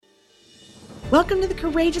Welcome to the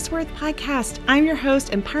Courageous Worth podcast. I'm your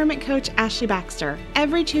host, empowerment coach Ashley Baxter.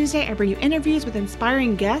 Every Tuesday, I bring you interviews with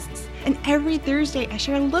inspiring guests, and every Thursday, I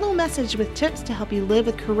share a little message with tips to help you live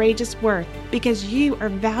with courageous worth, because you are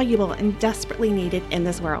valuable and desperately needed in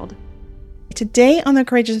this world. Today on the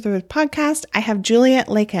Courageous Worth podcast, I have Juliet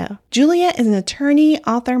Laycoe. Juliet is an attorney,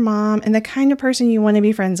 author, mom, and the kind of person you want to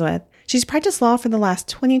be friends with. She's practiced law for the last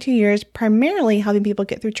 22 years, primarily helping people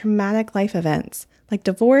get through traumatic life events like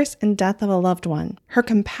divorce and death of a loved one. Her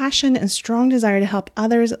compassion and strong desire to help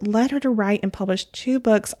others led her to write and publish 2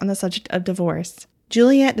 books on the subject of divorce.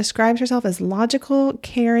 Juliet describes herself as logical,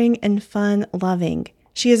 caring, and fun-loving.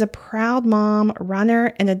 She is a proud mom,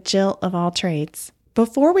 runner, and a Jill of all trades.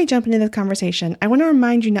 Before we jump into this conversation, I want to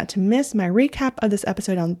remind you not to miss my recap of this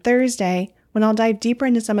episode on Thursday, when I'll dive deeper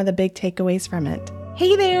into some of the big takeaways from it.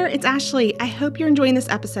 Hey there, it's Ashley. I hope you're enjoying this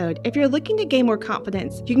episode. If you're looking to gain more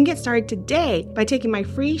confidence, you can get started today by taking my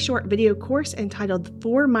free short video course entitled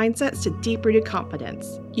 4 Mindsets to Deep-Rooted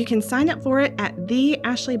Confidence. You can sign up for it at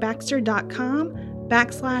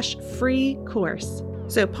theashleybaxter.com/free course.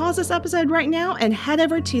 So pause this episode right now and head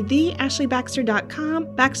over to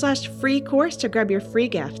theashleybaxter.com/free course to grab your free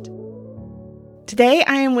gift. Today,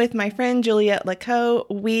 I am with my friend Juliet Laycoe.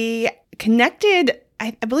 We connected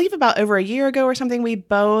I believe about over a year ago or something. We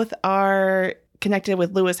both are connected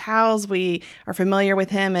with Lewis Howes. We are familiar with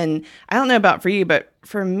him. And I don't know about for you, but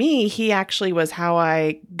for me, he actually was how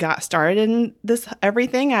I got started in this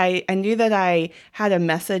everything. I knew that I had a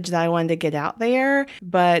message that I wanted to get out there,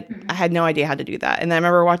 but I had no idea how to do that. And I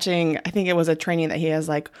remember watching, I think it was a training that he has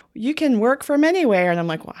like, you can work from anywhere. And I'm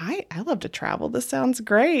like, well, I love to travel. This sounds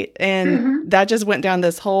great. And that just went down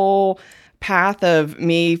this whole path of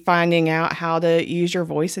me finding out how to use your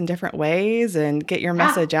voice in different ways and get your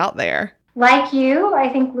message out there. Like you, I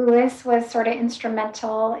think Lewis was sort of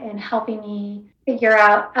instrumental in helping me figure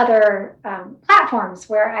out other platforms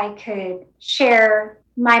where I could share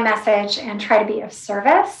my message and try to be of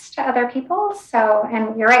service to other people. So,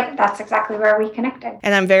 and you're right, that's exactly where we connected.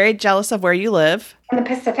 And I'm very jealous of where you live. In the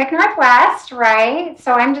Pacific Northwest, right?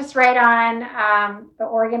 So I'm just right on the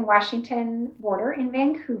Oregon-Washington border in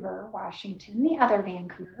Vancouver, Washington, the other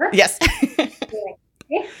Vancouver. Yes.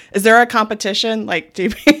 Is there a competition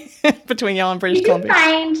between y'all and British Columbia?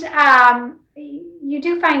 You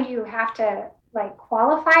do find you have to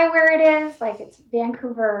qualify where it is. Like it's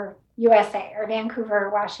Vancouver, USA or Vancouver,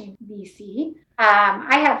 Washington, BC.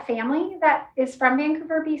 I have family that is from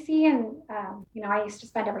Vancouver, BC, and I used to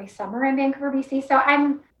spend every summer in Vancouver, BC. So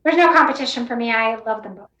there's no competition for me. I love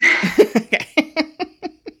them both. Okay.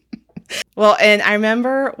 Well, and I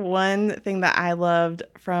remember one thing that I loved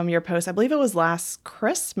from your post, I believe it was last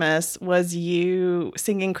Christmas, was you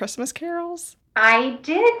singing Christmas carols. I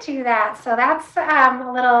did do that. So that's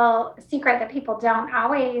a little secret that people don't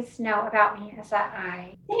always know about me, is that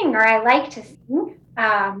I sing, or I like to sing.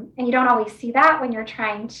 And you don't always see that when you're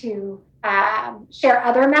trying to share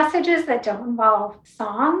other messages that don't involve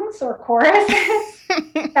songs or choruses.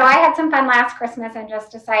 So I had some fun last Christmas and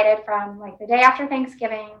just decided from the day after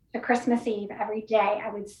Thanksgiving to Christmas Eve, every day I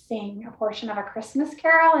would sing a portion of a Christmas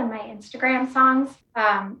carol in my Instagram songs.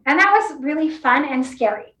 And that was really fun and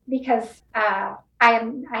scary because I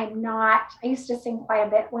used to sing quite a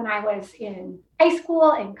bit when I was in high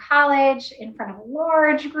school, in college, in front of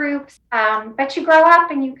large groups. But you grow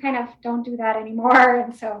up and you kind of don't do that anymore.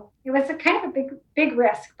 And so it was a kind of a big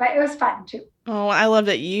risk, but it was fun too. Oh, I love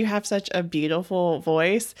that you have such a beautiful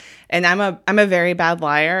voice, and I'm a very bad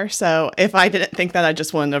liar. So if I didn't think that, I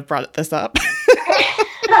just wouldn't have brought this up.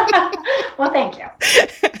 Well, thank you.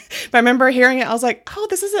 But I remember hearing it, I was like, oh,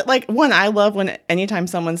 this isn't one I love when anytime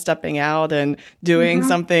someone's stepping out and doing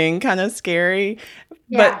something kind of scary.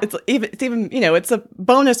 Yeah. But it's even it's a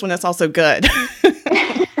bonus when it's also good.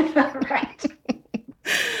 Right.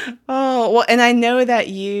 Oh, well, and I know that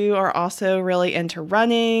you are also really into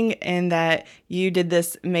running, and that you did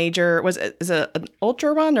this major, is it an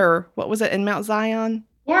ultra run, or what was it, in Mount Zion?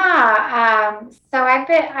 Yeah. So I've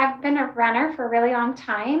been a runner for a really long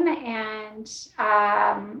time, and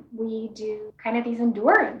we do kind of these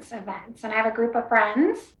endurance events. And I have a group of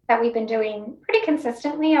friends that we've been doing pretty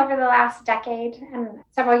consistently over the last decade. And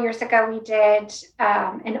several years ago, we did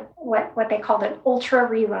what they called an ultra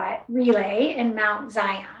relay in Mount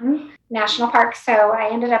Zion National Park. So I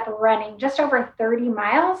ended up running just over 30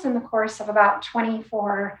 miles in the course of about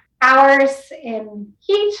 24 hours in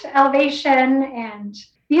heat, elevation, and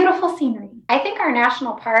beautiful scenery. I think our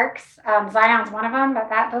national parks, Zion's one of them, but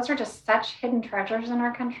those are just such hidden treasures in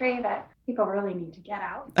our country that people really need to get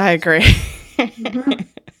out. I agree.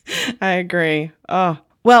 I agree. Oh,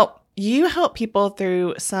 well, you help people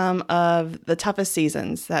through some of the toughest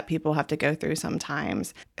seasons that people have to go through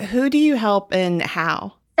sometimes. Who do you help and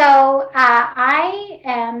how? So I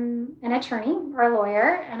am an attorney or a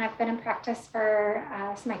lawyer, and I've been in practice for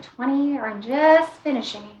my 20, or I'm just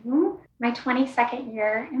finishing my 22nd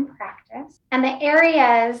year in practice. And my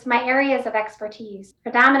areas of expertise,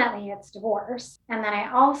 predominantly it's divorce. And then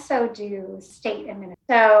I also do state administration.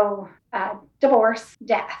 So divorce,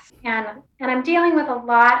 death. And I'm dealing with a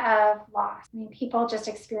lot of loss. I mean, people just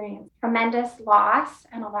experience tremendous loss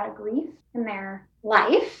and a lot of grief in their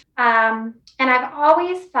life. And I've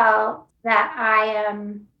always felt that I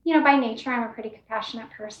am, by nature, I'm a pretty compassionate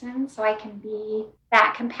person. So I can be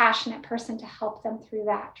that compassionate person to help them through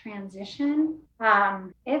that transition.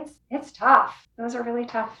 It's tough. Those are really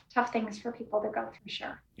tough things for people to go through,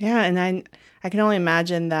 sure. Yeah. And I can only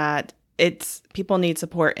imagine that people need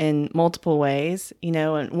support in multiple ways,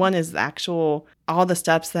 and one is all the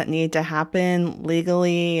steps that need to happen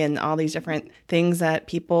legally and all these different things that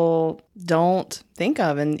people don't think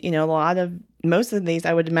of. And, most of these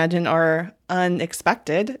I would imagine are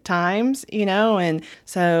unexpected times, and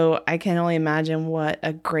so I can only imagine what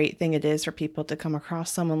a great thing it is for people to come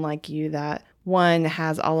across someone like you that one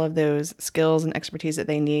has all of those skills and expertise that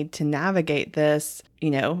they need to navigate this,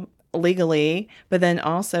 legally, but then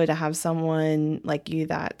also to have someone like you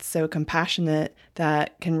that's so compassionate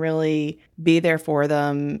that can really be there for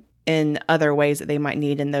them in other ways that they might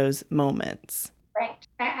need in those moments. Right.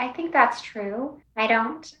 I think that's true. I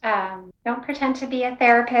don't pretend to be a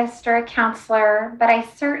therapist or a counselor, but I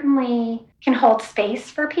certainly can hold space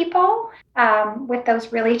for people with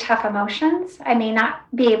those really tough emotions. I may not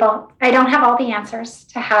be I don't have all the answers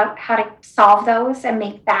to how to solve those and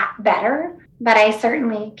make that better. But I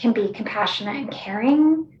certainly can be compassionate and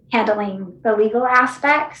caring, handling the legal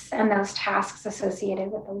aspects and those tasks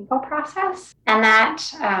associated with the legal process. And that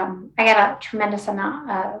I get a tremendous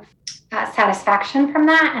amount of satisfaction from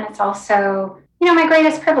that. And it's also, my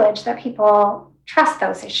greatest privilege that people trust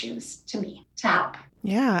those issues to me to help.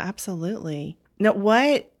 Yeah, absolutely. Now,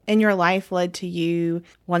 what in your life led to you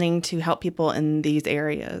wanting to help people in these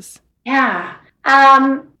areas? Yeah.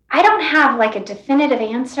 I don't have like a definitive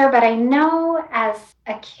answer, but I know as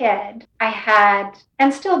a kid I had,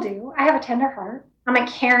 and still do, I have a tender heart. I'm a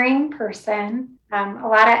caring person, a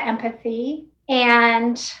lot of empathy.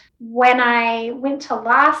 And when I went to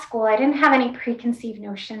law school, I didn't have any preconceived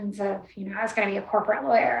notions of, I was going to be a corporate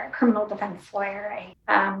lawyer, a criminal defense lawyer.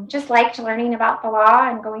 I just liked learning about the law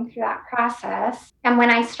and going through that process. And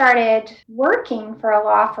when I started working for a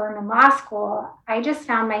law firm in law school, I just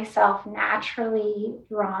found myself naturally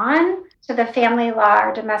drawn to the family law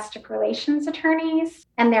or domestic relations attorneys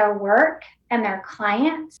and their work and their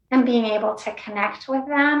clients, and being able to connect with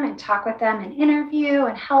them and talk with them and interview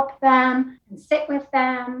and help them and sit with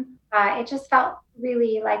them. It just felt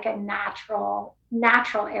really like a natural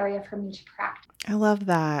area for me to practice. I love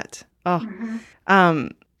that. Oh,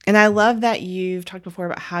 and I love that you've talked before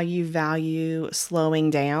about how you value slowing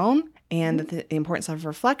down and the importance of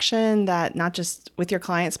reflection, that not just with your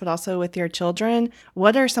clients, but also with your children.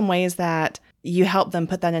 What are some ways that you help them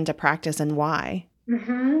put that into practice and why?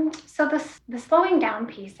 So the slowing down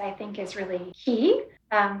piece, I think, is really key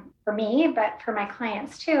for me, but for my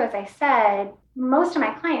clients too. As I said, most of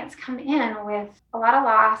my clients come in with a lot of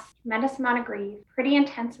loss, tremendous amount of grief, pretty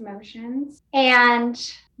intense emotions,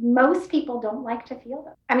 and most people don't like to feel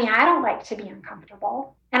them. I mean, I don't like to be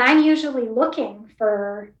uncomfortable, and I'm usually looking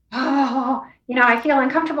for, I feel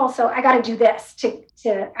uncomfortable, so I got to do this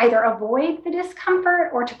to either avoid the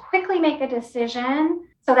discomfort or to quickly make a decision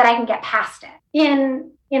so that I can get past it.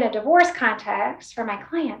 In a divorce context for my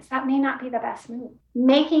clients, that may not be the best move.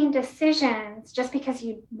 Making decisions just because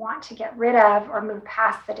you want to get rid of or move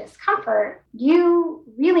past the discomfort, you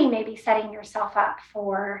really may be setting yourself up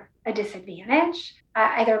for a disadvantage,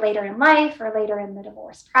 either later in life or later in the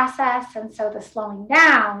divorce process. And so the slowing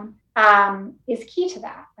down is key to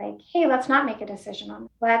that. Like, hey, let's not make a decision on it.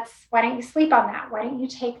 Why don't you sleep on that? Why don't you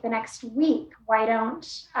take the next week? Why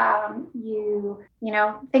don't you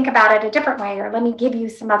think about it a different way? Or let me give you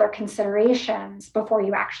some other considerations before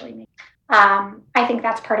you actually make it. I think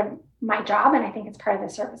that's part of my job, and I think it's part of the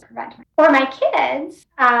service provider. For my kids,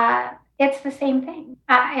 it's the same thing.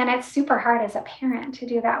 And it's super hard as a parent to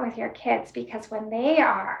do that with your kids, because when they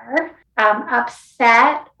are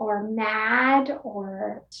upset or mad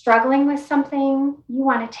or struggling with something, you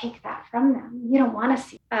want to take that from them. You don't want to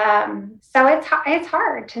see. So it's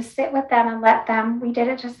hard to sit with them and let them. We did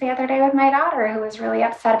it just the other day with my daughter, who was really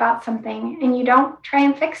upset about something, and you don't try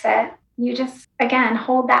and fix it. You just, again,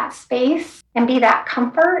 hold that space and be that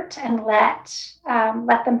comfort and let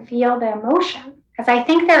them feel the emotion. because I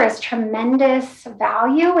think there is tremendous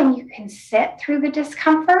value when you can sit through the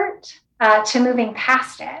discomfort to moving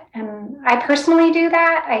past it. And I personally do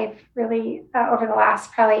that. I've really, over the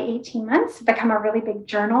last probably 18 months, become a really big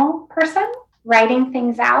journal person, writing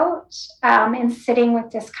things out and sitting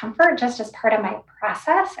with discomfort just as part of my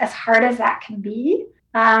process, as hard as that can be.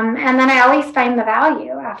 And then I always find the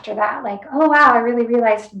value after that, like, oh, wow, I really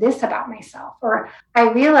realized this about myself, or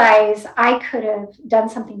I realize I could have done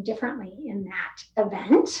something differently in that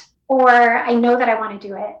event, or I know that I want to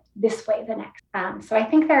do it this way the next. So I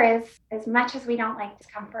think there is, as much as we don't like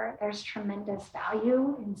discomfort, there's tremendous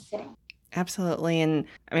value in sitting. Absolutely. And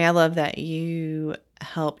I mean, I love that you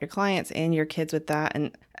help your clients and your kids with that.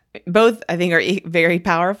 And both, I think, are very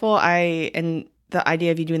powerful. And the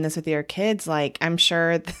idea of you doing this with your kids, like, I'm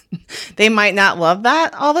sure they might not love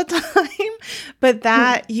that all the time, but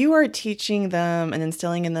that you are teaching them and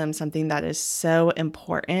instilling in them something that is so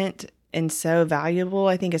important and so valuable.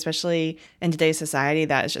 I think, especially in today's society,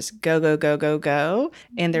 that is just go, go, go, go, go.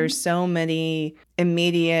 And there's so many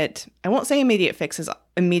immediate, I won't say immediate fixes,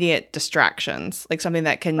 immediate distractions, like something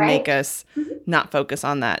that can make us not focus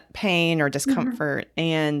on that pain or discomfort.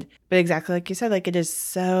 But exactly like you said, like, it is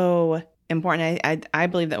so important. I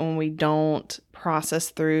believe that when we don't process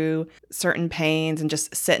through certain pains and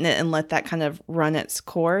just sit in it and let that kind of run its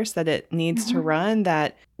course that it needs to run,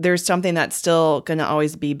 that there's something that's still going to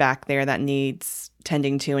always be back there that needs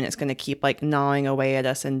tending to, and it's going to keep like gnawing away at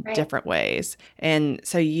us in different ways. And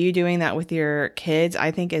so you doing that with your kids,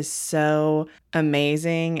 I think, is so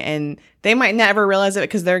amazing. And they might never realize it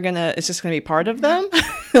because it's just going to be part of them.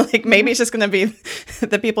 Like, maybe it's just going to be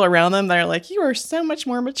the people around them that are like, you are so much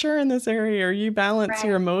more mature in this area, or you balance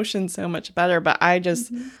your emotions so much better. But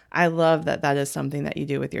I love that is something that you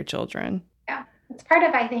do with your children. Yeah. It's part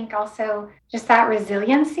of, I think, also just that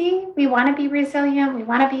resiliency. We want to be resilient. We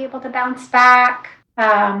want to be able to bounce back.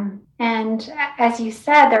 And as you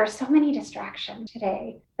said, there are so many distractions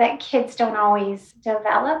today that kids don't always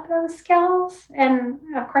develop those skills. And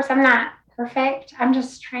of course, I'm not perfect. I'm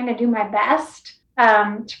just trying to do my best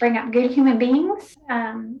to bring up good human beings.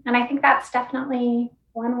 And I think that's definitely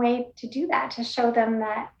one way to do that, to show them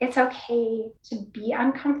that it's okay to be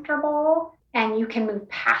uncomfortable and you can move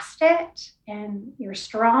past it, and you're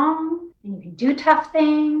strong, and you can do tough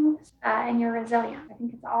things, and you're resilient. I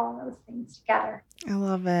think it's all of those things together. I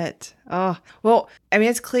love it. Oh, well, I mean,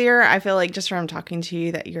 it's clear, I feel like, just from talking to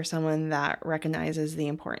you, that you're someone that recognizes the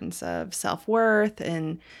importance of self-worth.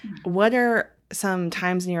 And what are some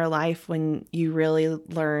times in your life when you really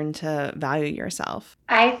learn to value yourself?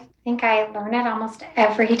 I think I learn it almost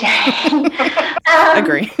every day.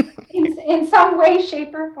 Agree. In some way,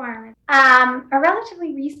 shape, or form. A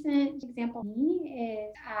relatively recent example for me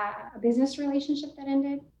is a business relationship that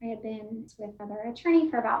ended. I had been with another attorney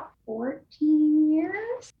for about 14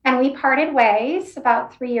 years, and we parted ways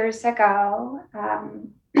about 3 years ago.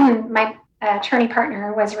 My attorney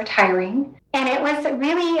partner was retiring, and it was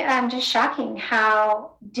really just shocking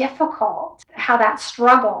how difficult, how that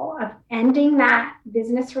struggle of ending that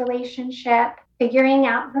business relationship, figuring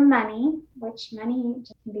out the money, which money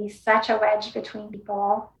can be such a wedge between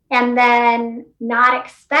people, and then I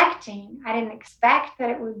didn't expect that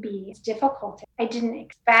it would be as difficult. I didn't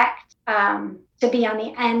expect to be on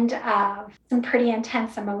the end of some pretty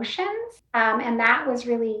intense emotions. And that was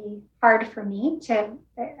really hard for me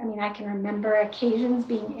I can remember occasions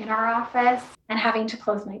being in our office and having to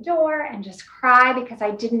close my door and just cry because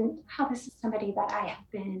this is somebody that I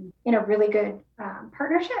have been in a really good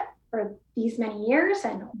partnership for these many years,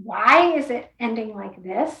 and why is it ending like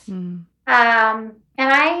this? And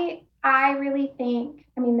I really think,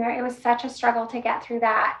 it was such a struggle to get through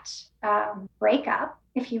that breakup,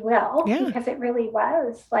 if you will, because it really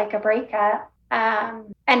was like a breakup.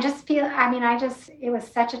 And just feel, it was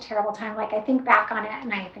such a terrible time. Like, I think back on it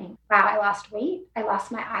and I think, wow, I lost weight. I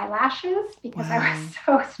lost my eyelashes because I was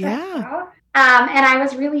so stressed out. And I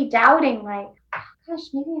was really doubting, like, gosh,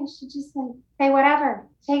 maybe I should just say whatever,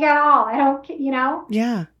 take it all. I don't,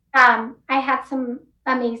 Yeah. I had some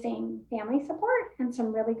amazing family support and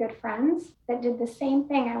some really good friends that did the same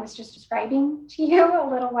thing I was just describing to you a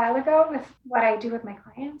little while ago with what I do with my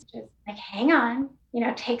clients. Just like, hang on,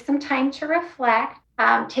 take some time to reflect,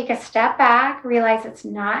 take a step back, realize it's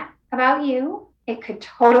not about you. It could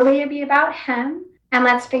totally be about him. And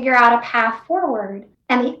let's figure out a path forward.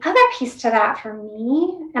 And the other piece to that for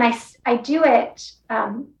me, and I do it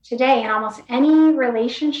today in almost any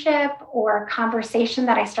relationship or conversation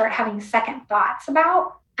that I start having second thoughts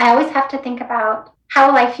about, I always have to think about, how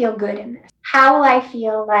will I feel good in this? How will I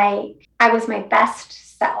feel like I was my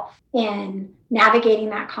best self in navigating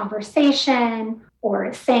that conversation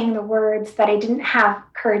or saying the words that I didn't have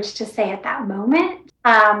courage to say at that moment.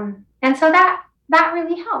 And so that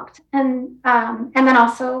really helped. And then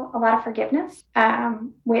also a lot of forgiveness,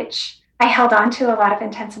 which I held on to a lot of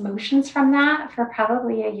intense emotions from that for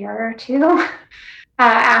probably a year or two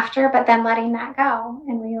after, but then letting that go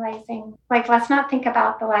and realizing, like, let's not think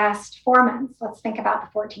about the last 4 months. Let's think about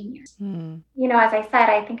the 14 years. As I said,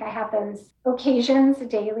 I think I have those occasions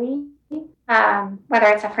daily, whether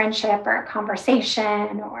it's a friendship or a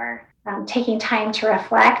conversation or taking time to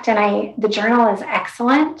reflect. And the journal is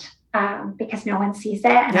excellent. Because no one sees it,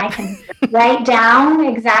 and I can write down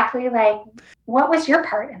exactly like, what was your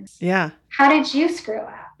part in this? Yeah. How did you screw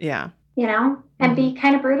up? Yeah. And be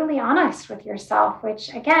kind of brutally honest with yourself, which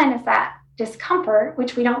again is that discomfort,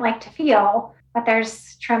 which we don't like to feel, but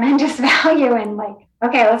there's tremendous value in like,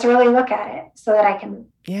 okay, let's really look at it so that I can.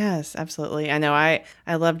 Yes, absolutely. I know I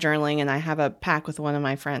love journaling, and I have a pact with one of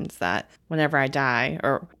my friends that whenever I die,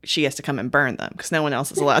 or she has to come and burn them because no one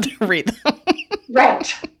else is allowed to read them.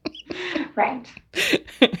 Right.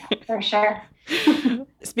 For sure.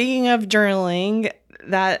 Speaking of journaling,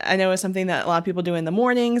 that I know is something that a lot of people do in the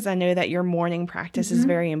mornings. I know that your morning practice is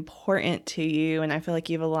very important to you, and I feel like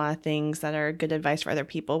you have a lot of things that are good advice for other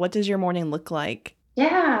people. What does your morning look like?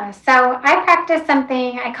 Yeah, so I practice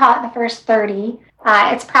something, I call it the first 30.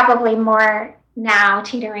 It's probably more now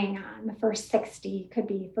teetering on the first 60, could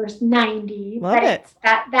be first 90. Love but it.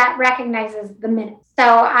 That recognizes the minutes. So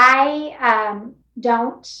I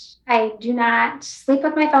do not sleep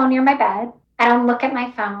with my phone near my bed. I don't look at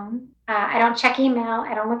my phone. I don't check email.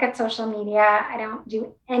 I don't look at social media. I don't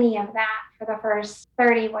do any of that for the first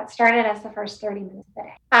 30, what started as the first 30 minutes of the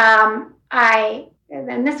day. I'm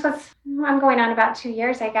going on about 2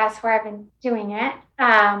 years, I guess, where I've been doing it.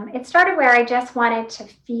 It started where I just wanted to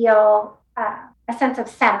feel a sense of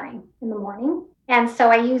centering in the morning. And so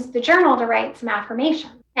I used the journal to write some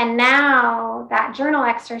affirmations. And now that journal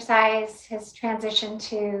exercise has transitioned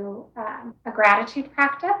to a gratitude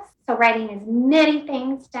practice. So writing as many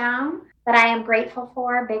things down that I am grateful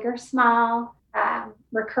for, big or small.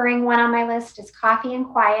 Recurring one on my list is coffee and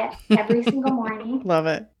quiet every single morning. Love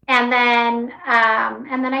it. And then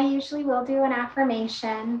I usually will do an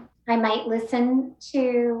affirmation. I might listen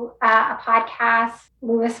to a podcast.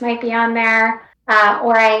 Lewis might be on there,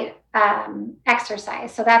 or I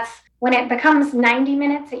exercise. So that's when it becomes 90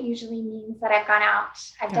 minutes. It usually means that I've gone out.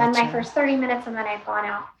 I've done my first 30 minutes, and then I've gone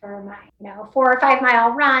out for my 4 or 5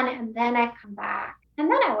 mile run, and then I've come back, and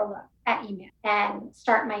then I will look at email and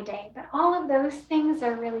start my day. But all of those things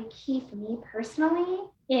are really key for me personally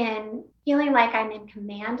in feeling like I'm in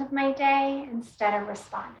command of my day instead of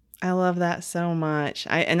responding. I love that so much.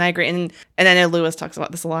 I agree. And I know Lewis talks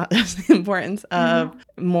about this a lot, the importance of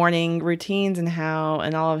morning routines and how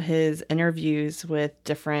in all of his interviews with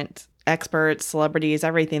different experts, celebrities,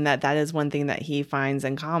 everything, that is one thing that he finds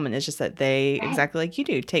in common. It's just that they, exactly like you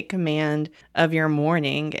do, take command of your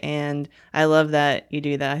morning. And I love that you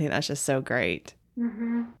do that. I think that's just so great.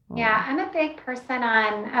 Yeah, I'm a big person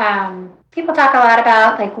on, people talk a lot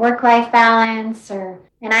about like work-life balance, and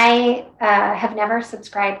I have never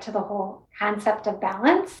subscribed to the whole concept of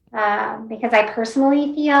balance because I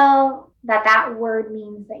personally feel that word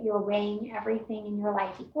means that you're weighing everything in your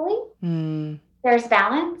life equally. There's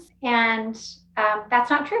balance, and that's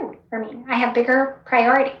not true for me. I have bigger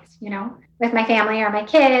priorities, with my family or my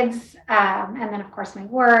kids, and then of course my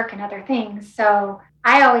work and other things. So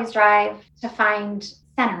I always drive to find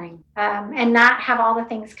centering and not have all the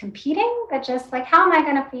things competing, but just like, how am I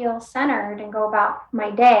going to feel centered and go about my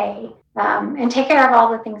day and take care of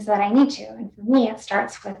all the things that I need to? And for me, it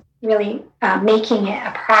starts with really making it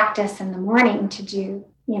a practice in the morning to do,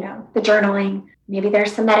 the journaling. Maybe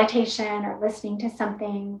there's some meditation or listening to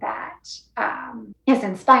something that is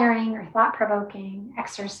inspiring or thought-provoking,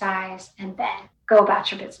 exercise, and then go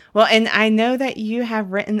about your business. Well, and I know that you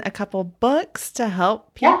have written a couple books to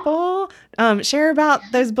help people. Share about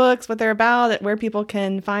those books, what they're about, where people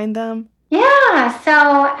can find them. Yeah,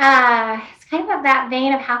 so it's kind of that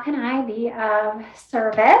vein of how can I be of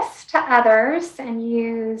service to others and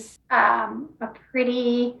use a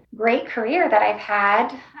pretty great career that I've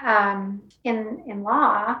had in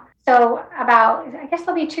law. So I guess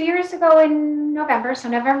it'll be 2 years ago in November. So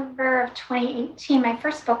November of 2018, my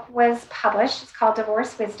first book was published. It's called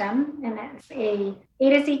Divorce Wisdom, and it's a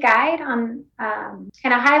to Z guide on kind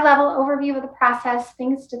of high-level overview of the process,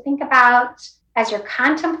 things to think about as you're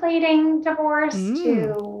contemplating divorce,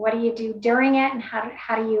 to what do you do during it, and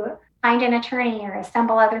how do you find an attorney or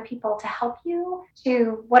assemble other people to help you,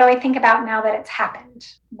 to what do I think about now that it's happened?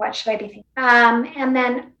 What should I be thinking? And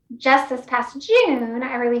then just this past June,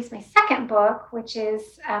 I released my second book, which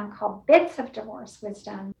is called Bits of Divorce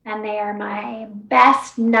Wisdom. And they are my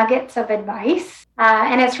best nuggets of advice.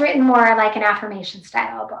 And it's written more like an affirmation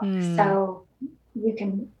style book. So you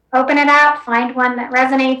can open it up, find one that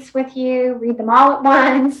resonates with you, read them all at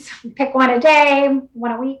once, pick one a day,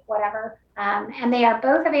 one a week, whatever. And they are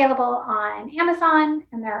both available on Amazon,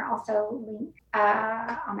 and they're also linked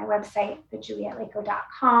on my website,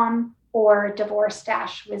 thejulietlaycoe.com or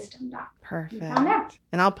divorce-wisdom.com. Perfect.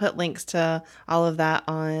 And I'll put links to all of that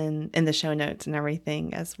in the show notes and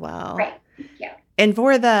everything as well. Great. Thank you. And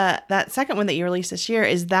for that second one that you released this year,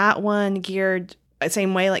 is that one geared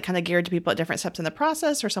same way, like kind of geared to people at different steps in the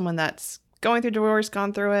process, or someone that's going through divorce,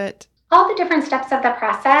 gone through it? All the different steps of the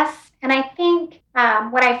process. And I think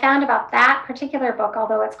what I found about that particular book,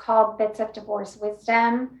 although it's called Bits of Divorce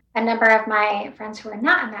Wisdom, a number of my friends who are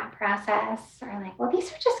not in that process are like, well,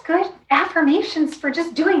 these are just good affirmations for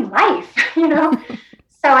just doing life,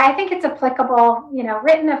 So I think it's applicable,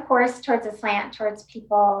 written, of course, towards a slant towards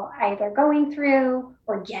people either going through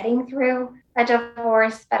or getting through a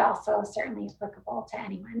divorce, but also certainly applicable to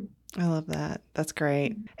anyone. I love that. That's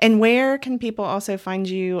great. And where can people also find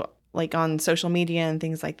you, like on social media and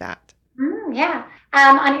things like that? Yeah.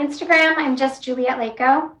 On Instagram, I'm just Juliet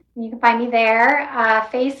Laycoe. You can find me there.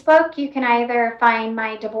 Facebook, you can either find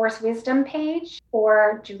my Divorce Wisdom page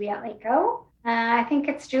or Juliet Laycoe. I think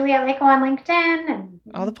it's Juliet Laycoe on LinkedIn and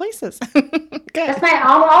all the places. Just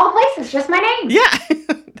all the places, just my name. Yeah.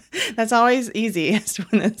 That's always easiest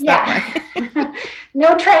when it's that way.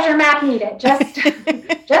 No treasure map needed. Just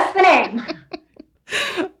the name.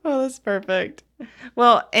 Oh, that's perfect.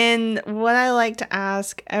 Well, and what I like to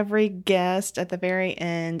ask every guest at the very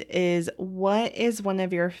end is, what is one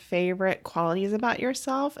of your favorite qualities about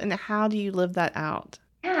yourself, and how do you live that out?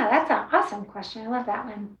 Yeah, that's an awesome question. I love that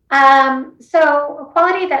one. So a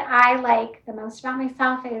quality that I like the most about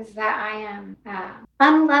myself is that I am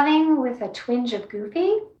unloving with a twinge of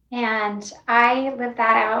goofy, and I live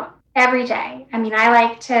that out every day. I mean, I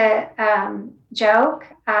like to joke.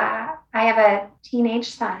 I have a teenage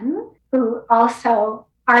son who also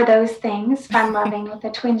are those things, fun-loving with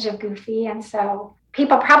a twinge of goofy, and so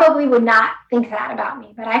people probably would not think that about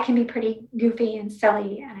me, but I can be pretty goofy and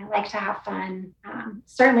silly, and I like to have fun.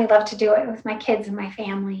 Certainly love to do it with my kids and my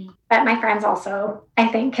family, but my friends also, I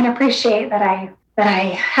think, can appreciate that I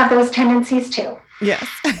have those tendencies too. Yes.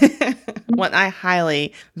 I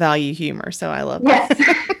highly value humor, so I love that.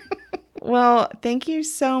 Yes. Well, thank you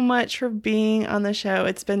so much for being on the show.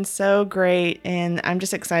 It's been so great, and I'm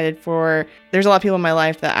just excited there's a lot of people in my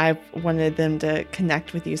life that I've wanted them to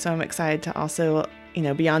connect with you, so I'm excited to also,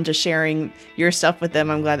 beyond just sharing your stuff with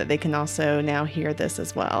them, I'm glad that they can also now hear this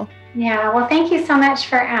as well. Yeah, well, thank you so much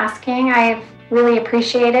for asking. I've really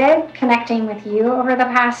appreciated connecting with you over the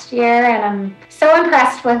past year, and I'm so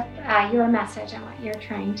impressed with your message and what you're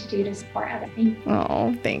trying to do to support other people.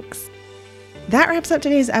 Oh, thanks. That wraps up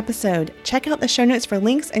today's episode. Check out the show notes for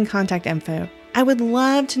links and contact info. I would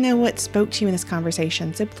love to know what spoke to you in this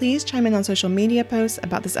conversation, so please chime in on social media posts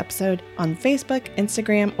about this episode on Facebook,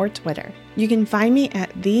 Instagram, or Twitter. You can find me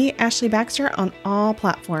at The Ashley Baxter on all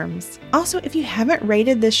platforms. Also, if you haven't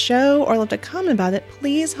rated this show or left a comment about it,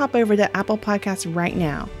 please hop over to Apple Podcasts right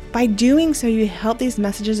now. By doing so, you help these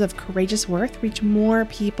messages of courageous worth reach more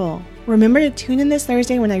people. Remember to tune in this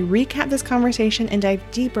Thursday when I recap this conversation and dive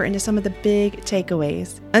deeper into some of the big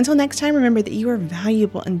takeaways. Until next time, remember that you are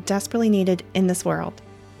valuable and desperately needed in this world.